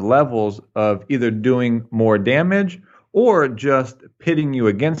escalating to the levels of either doing more damage or just pitting you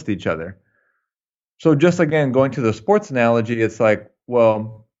against each other. So just again, going to the sports analogy, it's like,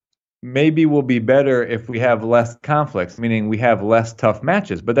 well, maybe we'll be better if we have less conflicts, meaning we have less tough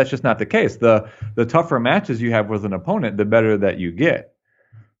matches, but that's just not the case. The tougher matches you have with an opponent, the better that you get.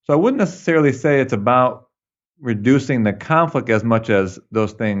 So I wouldn't necessarily say it's about reducing the conflict as much as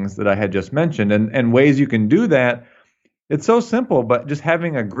those things that I had just mentioned. And ways you can do that, it's so simple, but just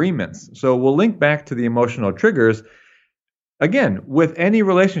having agreements. So we'll link back to the emotional triggers. Again, with any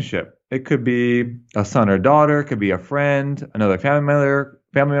relationship, it could be a son or daughter, it could be a friend, another family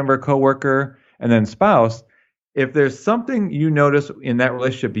member, coworker, and then spouse. If there's something you notice in that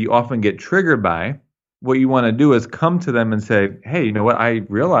relationship you often get triggered by, what you want to do is come to them and say, hey, you know what? I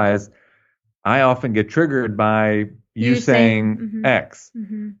realize I often get triggered by you saying X.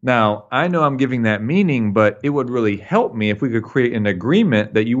 Now, I know I'm giving that meaning, but it would really help me if we could create an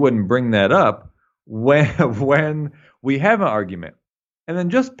agreement that you wouldn't bring that up when we have an argument. And then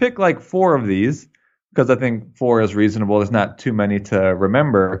just pick like 4 of these, because I think 4 is reasonable. There's not too many to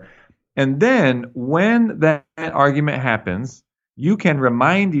remember. And then when that argument happens, you can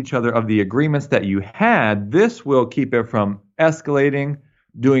remind each other of the agreements that you had. This will keep it from escalating,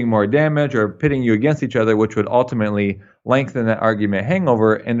 doing more damage, or pitting you against each other, which would ultimately lengthen that argument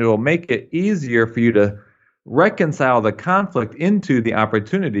hangover, and it will make it easier for you to reconcile the conflict into the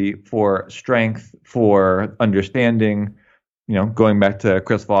opportunity for strength, for understanding, going back to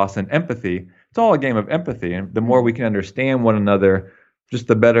Chris Voss and empathy, it's all a game of empathy. And the more we can understand one another, just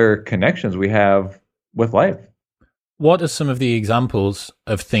the better connections we have with life. What are some of the examples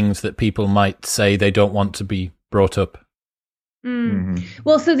of things that people might say they don't want to be brought up?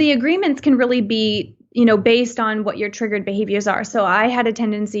 Well, so the agreements can really be, based on what your triggered behaviors are. So I had a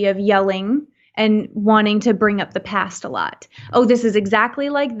tendency of yelling and wanting to bring up the past a lot. Oh, this is exactly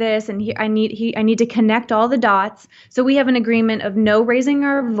like this, and I need to connect all the dots. So we have an agreement of no raising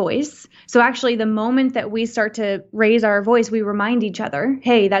our voice. So actually, the moment that we start to raise our voice, we remind each other,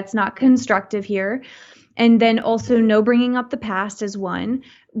 hey, that's not constructive here. And then also no bringing up the past is one.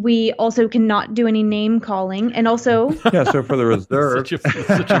 We also cannot do any name calling. And also... Yeah, so for the reserved...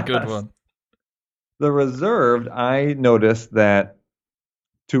 such a good one. The reserved, I noticed that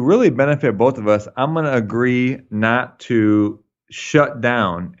to really benefit both of us, I'm going to agree not to shut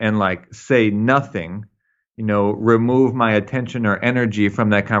down and say nothing, remove my attention or energy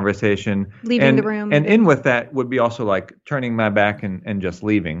from that conversation. Leaving the room. And in with that would be also turning my back and just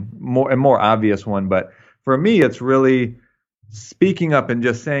leaving. A more obvious one. But for me, it's really speaking up and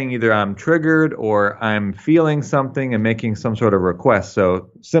just saying either I'm triggered or I'm feeling something and making some sort of request. So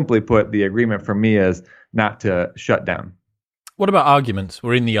simply put, the agreement for me is not to shut down. What about arguments?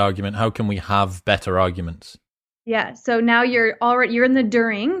 We're in the argument. How can we have better arguments? Yeah. So now you're in the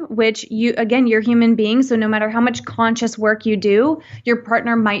during, which you're human beings. So no matter how much conscious work you do, your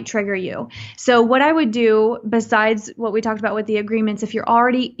partner might trigger you. So what I would do, besides what we talked about with the agreements, if you're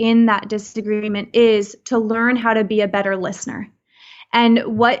already in that disagreement, is to learn how to be a better listener. And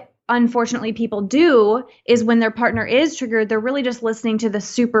what unfortunately people do is when their partner is triggered, they're really just listening to the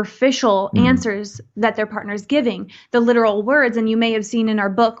superficial answers that their partner's giving, the literal words. And you may have seen in our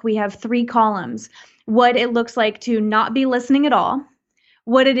book, we have 3 columns. What it looks like to not be listening at all,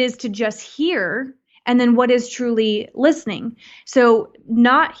 what it is to just hear, and then what is truly listening. So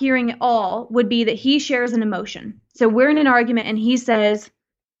not hearing at all would be that he shares an emotion. So we're in an argument and he says,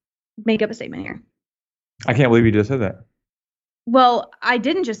 make up a statement here. I can't believe you just said that. Well, I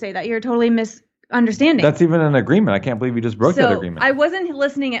didn't just say that. You're totally misunderstanding. That's even an agreement. I can't believe you just broke that agreement. I wasn't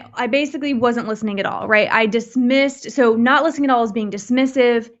listening. I basically wasn't listening at all, right? I dismissed. So not listening at all is being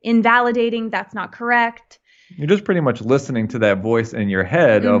dismissive, invalidating. That's not correct. You're just pretty much listening to that voice in your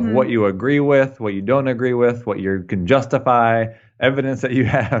head of what you agree with, what you don't agree with, what you can justify, evidence that you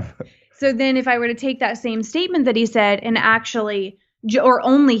have. So then if I were to take that same statement that he said and actually, or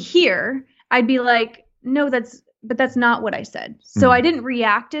only hear, I'd be like, no, but that's not what I said. So I didn't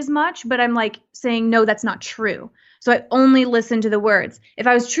react as much, but I'm saying, no, that's not true. So I only listened to the words. If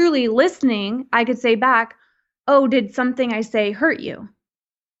I was truly listening, I could say back, oh, did something I say hurt you?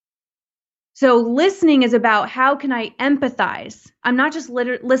 So listening is about how can I empathize? I'm not just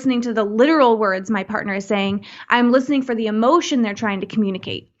listening to the literal words my partner is saying. I'm listening for the emotion they're trying to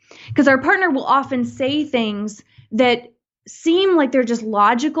communicate. Because our partner will often say things that seem like they're just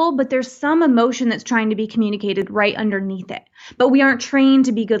logical, but there's some emotion that's trying to be communicated right underneath it. But we aren't trained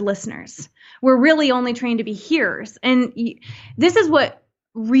to be good listeners. We're really only trained to be hearers. And this is what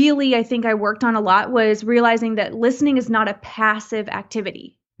really I think I worked on a lot, was realizing that listening is not a passive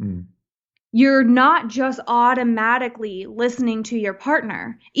activity. You're not just automatically listening to your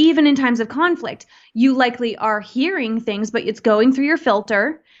partner. Even in times of conflict, you likely are hearing things, but it's going through your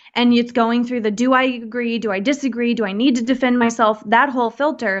filter. And it's going through the, do I agree? Do I disagree? Do I need to defend myself? That whole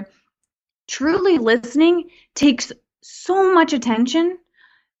filter. Truly listening takes so much attention,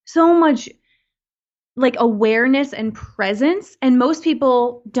 so much awareness and presence. And most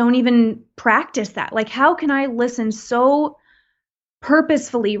people don't even practice that. How can I listen so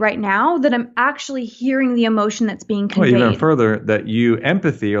purposefully right now that I'm actually hearing the emotion that's being conveyed? Well, even further, that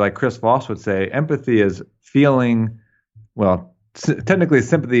empathy, or like Chris Voss would say, empathy is feeling, technically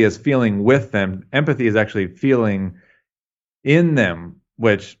sympathy is feeling with them. Empathy is actually feeling in them,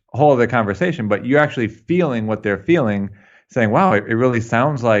 which whole other conversation, but you're actually feeling what they're feeling, saying, wow, it really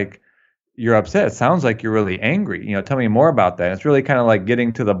sounds like you're upset. It sounds like you're really angry. Tell me more about that. It's really kind of like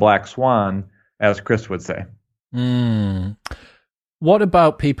getting to the black swan, as Chris would say. What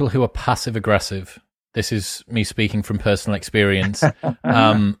about people who are passive aggressive? This is me speaking from personal experience.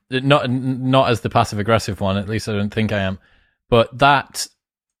 Not as the passive aggressive one, at least I don't think I am. But that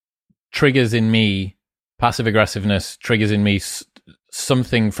triggers in me, passive aggressiveness triggers in me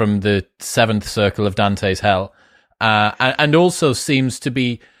something from the 7th circle of Dante's Hell. And also seems to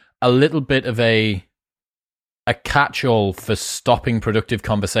be a little bit of a catch-all for stopping productive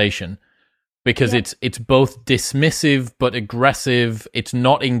conversation. Because it's both dismissive but aggressive. It's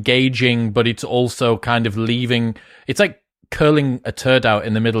not engaging, but it's also kind of leaving. It's like curling a turd out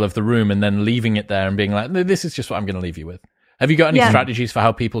in the middle of the room and then leaving it there and being like, this is just what I'm going to leave you with. Have you got any strategies for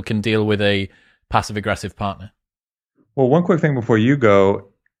how people can deal with a passive-aggressive partner? Well, one quick thing before you go,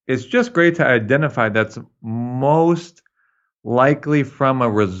 it's just great to identify that's most likely from a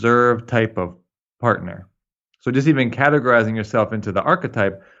reserved type of partner. So just even categorizing yourself into the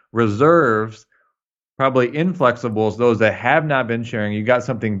archetype, reserves, probably inflexibles, those that have not been sharing, you got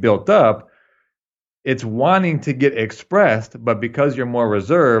something built up, it's wanting to get expressed, but because you're more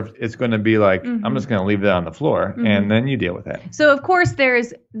reserved, it's going to be like, I'm just going to leave that on the floor, and then you deal with it. So, of course,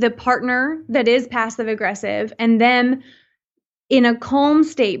 there's the partner that is passive aggressive, and them in a calm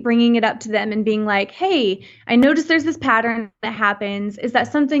state, bringing it up to them and being like, hey, I noticed there's this pattern that happens. Is that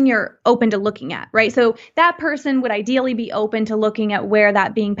something you're open to looking at, right? So that person would ideally be open to looking at where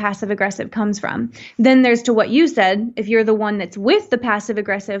that being passive aggressive comes from. Then there's to what you said, if you're the one that's with the passive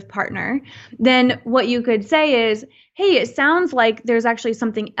aggressive partner, then what you could say is, hey, it sounds like there's actually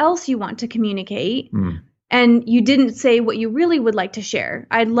something else you want to communicate. And you didn't say what you really would like to share.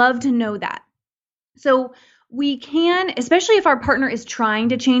 I'd love to know that. So we can, especially if our partner is trying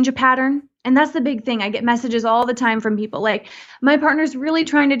to change a pattern. And that's the big thing. I get messages all the time from people like, my partner's really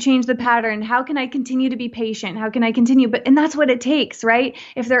trying to change the pattern. How can I continue to be patient? How can I continue? And that's what it takes, right?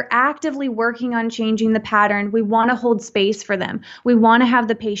 If they're actively working on changing the pattern, we want to hold space for them. We want to have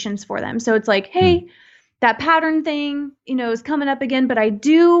the patience for them. So it's like, hey, that pattern thing, is coming up again, but I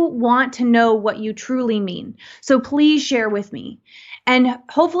do want to know what you truly mean. So please share with me. And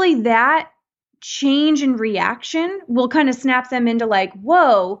hopefully that change in reaction will kind of snap them into like,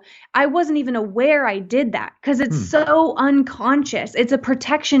 whoa, I wasn't even aware I did that, because it's so unconscious. It's a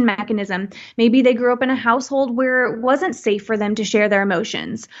protection mechanism. Maybe they grew up in a household where it wasn't safe for them to share their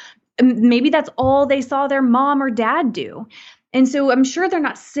emotions. Maybe that's all they saw their mom or dad do. And so I'm sure they're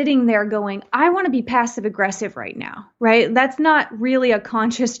not sitting there going, I want to be passive aggressive right now, right? That's not really a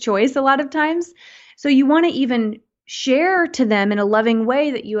conscious choice a lot of times. So you want to even share to them in a loving way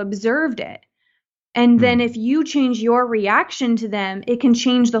that you observed it. And then if you change your reaction to them, it can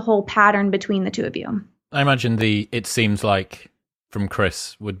change the whole pattern between the two of you. I imagine it seems like from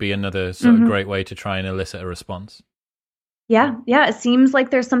Chris would be another sort of great way to try and elicit a response. Yeah. It seems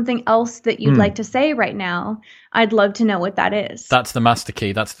like there's something else that you'd like to say right now. I'd love to know what that is. That's the master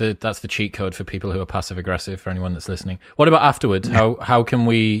key. That's the cheat code for people who are passive aggressive, for anyone that's listening. What about afterwards? How can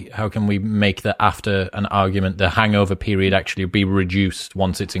we make the after an argument, the hangover period, actually be reduced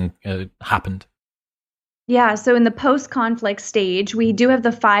once it's happened? Yeah, so in the post-conflict stage, we do have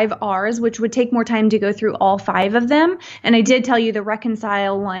the 5 R's, which would take more time to go through all 5 of them. And I did tell you the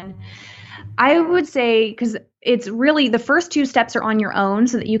reconcile one. I would say, because it's really, the first 2 steps are on your own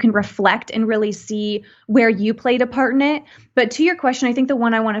so that you can reflect and really see where you played a part in it. But to your question, I think the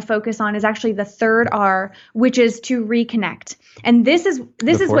one I want to focus on is actually the 3rd R, which is to reconnect. And this is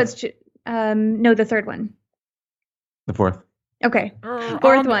what's, no, the 3rd one. The 4th. Okay.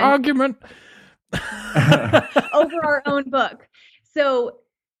 4th one. Argument. Over our own book. So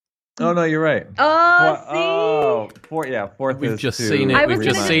oh no, you're right. Fourth. We've just seen it. We've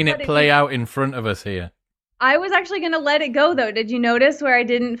just seen it play out in front of us here. I was actually going to let it go though. Did you notice where I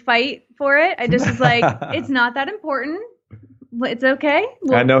didn't fight for it? I just was like, it's not that important. It's okay.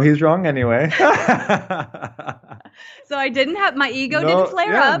 I know he's wrong anyway. So I didn't have, my ego didn't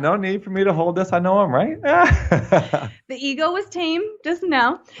flare up. No need for me to hold this. I know I'm right. The ego was tame just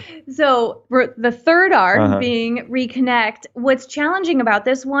now. So the 3rd R being reconnect. What's challenging about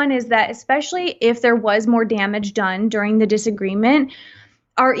this one is that, especially if there was more damage done during the disagreement,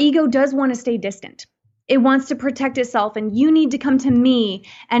 our ego does want to stay distant. It wants to protect itself, and you need to come to me,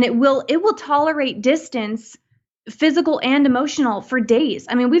 and it will tolerate distance, physical and emotional, for days.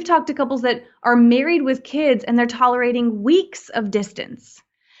 I mean, we've talked to couples that are married with kids and they're tolerating weeks of distance.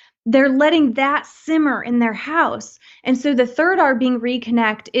 They're letting that simmer in their house. And so the 3rd R being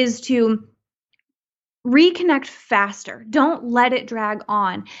reconnect is to reconnect faster. Don't let it drag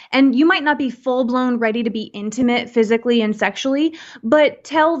on. And you might not be full blown ready to be intimate physically and sexually, but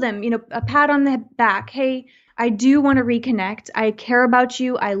tell them, a pat on the back. Hey, I do want to reconnect. I care about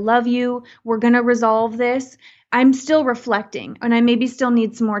you. I love you. We're going to resolve this. I'm still reflecting, and I maybe still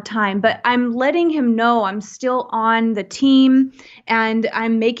need some more time, but I'm letting him know I'm still on the team, and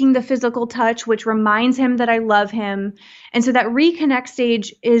I'm making the physical touch, which reminds him that I love him. And so that reconnect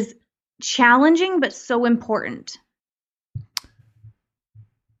stage is challenging, but so important.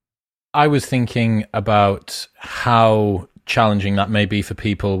 I was thinking about how challenging that may be for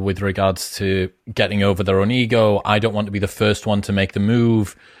people with regards to getting over their own ego. I don't want to be the first one to make the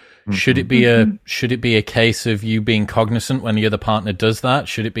move. Should it be a case of you being cognizant when the other partner does that?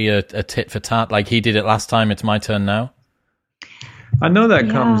 Should it be a tit for tat, like he did it last time, it's my turn now? I know that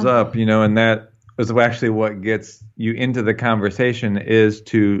comes up, in that is actually what gets you into the conversation, is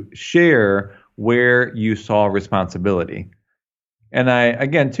to share where you saw responsibility. And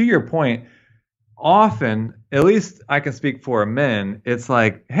again, to your point, often, at least I can speak for men, it's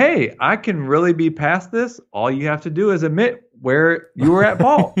like, hey, I can really be past this. All you have to do is admit where you were at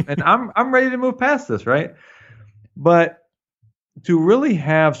fault, and I'm ready to move past this, right? But to really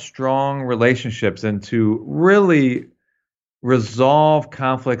have strong relationships and to really resolve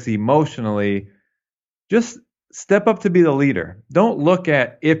conflicts emotionally, just step up to be the leader. Don't look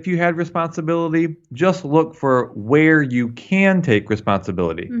at if you had responsibility, just look for where you can take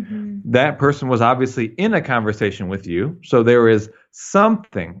responsibility. That person was obviously in a conversation with you, so there is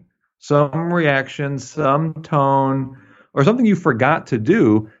something, some reaction, some tone, or something you forgot to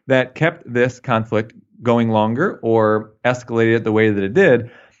do that kept this conflict going longer or escalated it the way that it did.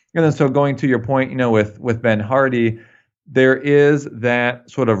 And then so going to your point, with Ben Hardy, there is that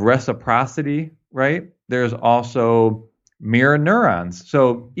sort of reciprocity, right? There's also mirror neurons.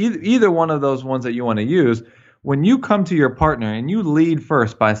 So either one of those ones that you want to use, when you come to your partner and you lead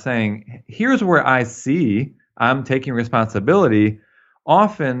first by saying, here's where I see I'm taking responsibility,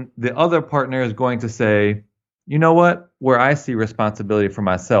 often the other partner is going to say, you know what, where I see responsibility for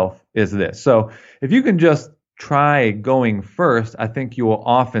myself is this. So if you can just try going first, I think you will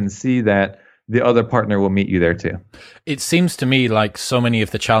often see that the other partner will meet you there too. It seems to me like so many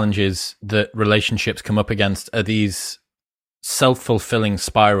of the challenges that relationships come up against are these self-fulfilling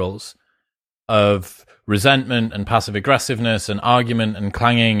spirals of resentment and passive aggressiveness and argument and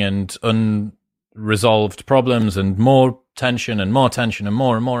clanging and unresolved problems and more tension and more tension and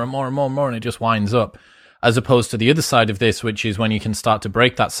more and more and more and more and more, and it just winds up. As opposed to the other side of this, which is when you can start to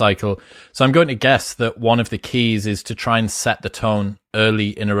break that cycle. So I'm going to guess that one of the keys is to try and set the tone early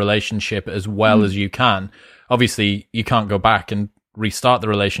in a relationship as well as you can. Obviously, you can't go back and restart the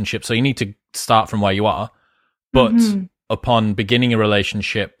relationship, so you need to start from where you are. But upon beginning a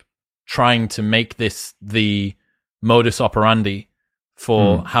relationship, trying to make this the modus operandi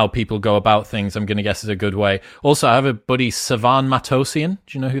for how people go about things, I'm going to guess is a good way. Also, I have a buddy, Savan Matosian.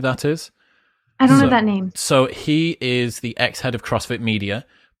 Do you know who that is? I don't know that name. So he is the ex-head of CrossFit Media,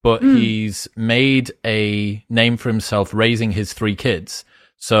 but he's made a name for himself raising his 3 kids.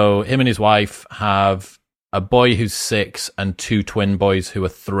 So him and his wife have a boy who's 6 and 2 twin boys who are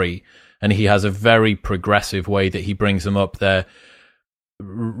 3. And he has a very progressive way that he brings them up there,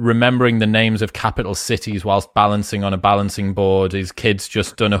 remembering the names of capital cities whilst balancing on a balancing board. His kid's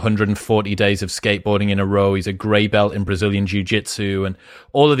just done 140 days of skateboarding in a row. He's a grey belt in Brazilian Jiu-Jitsu and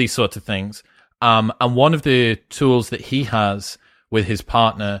all of these sorts of things. And one of the tools that he has with his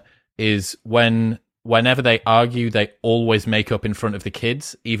partner is whenever they argue, they always make up in front of the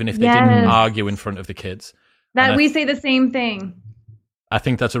kids, even if they didn't argue in front of the kids. That we say the same thing. I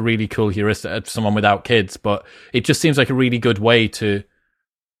think that's a really cool heuristic of someone without kids, but it just seems like a really good way to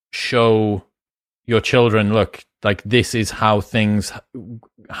show your children, look, like this is how things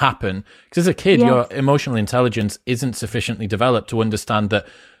happen. Because as a kid, your emotional intelligence isn't sufficiently developed to understand that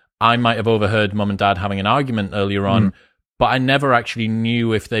I might have overheard mum and dad having an argument earlier on, but I never actually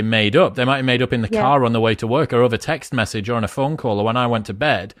knew if they made up. They might have made up in the car on the way to work or over text message or on a phone call or when I went to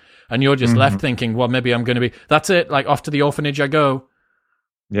bed. And you're just left thinking, well, maybe I'm going to be, that's it. Like off to the orphanage I go.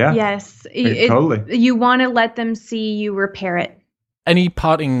 Yeah. Yes. Totally. You want to let them see you repair it. Any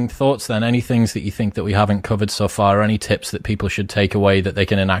parting thoughts then? Any things that you think that we haven't covered so far? Or any tips that people should take away that they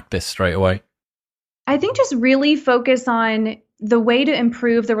can enact this straight away? I think just really focus on the way to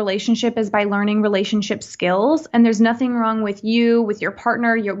improve the relationship is by learning relationship skills. And there's nothing wrong with you, with your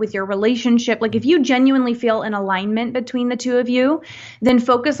partner, with your relationship. Like if you genuinely feel an alignment between the two of you, then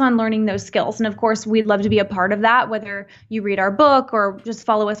focus on learning those skills. And of course, we'd love to be a part of that. Whether you read our book or just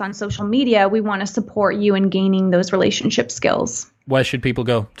follow us on social media, we want to support you in gaining those relationship skills. Where should people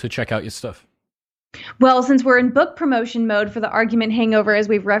go to check out your stuff? Well, since we're in book promotion mode for the Argument Hangover, as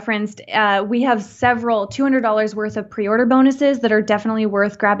we've referenced, we have several $200 worth of pre-order bonuses that are definitely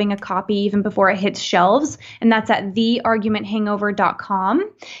worth grabbing a copy even before it hits shelves. And that's at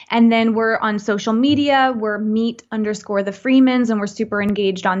theargumenthangover.com. And then we're on social media. We're meet_the Freemans, and we're super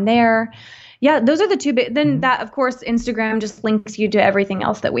engaged on there. Yeah, those are the two big. Then that, of course, Instagram just links you to everything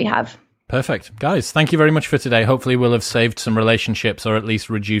else that we have. Perfect. Guys, thank you very much for today. Hopefully we'll have saved some relationships or at least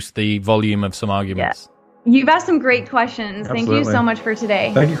reduced the volume of some arguments. Yeah. You've asked some great questions. Absolutely. Thank you so much for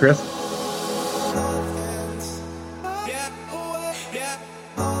today. Thank you, Chris.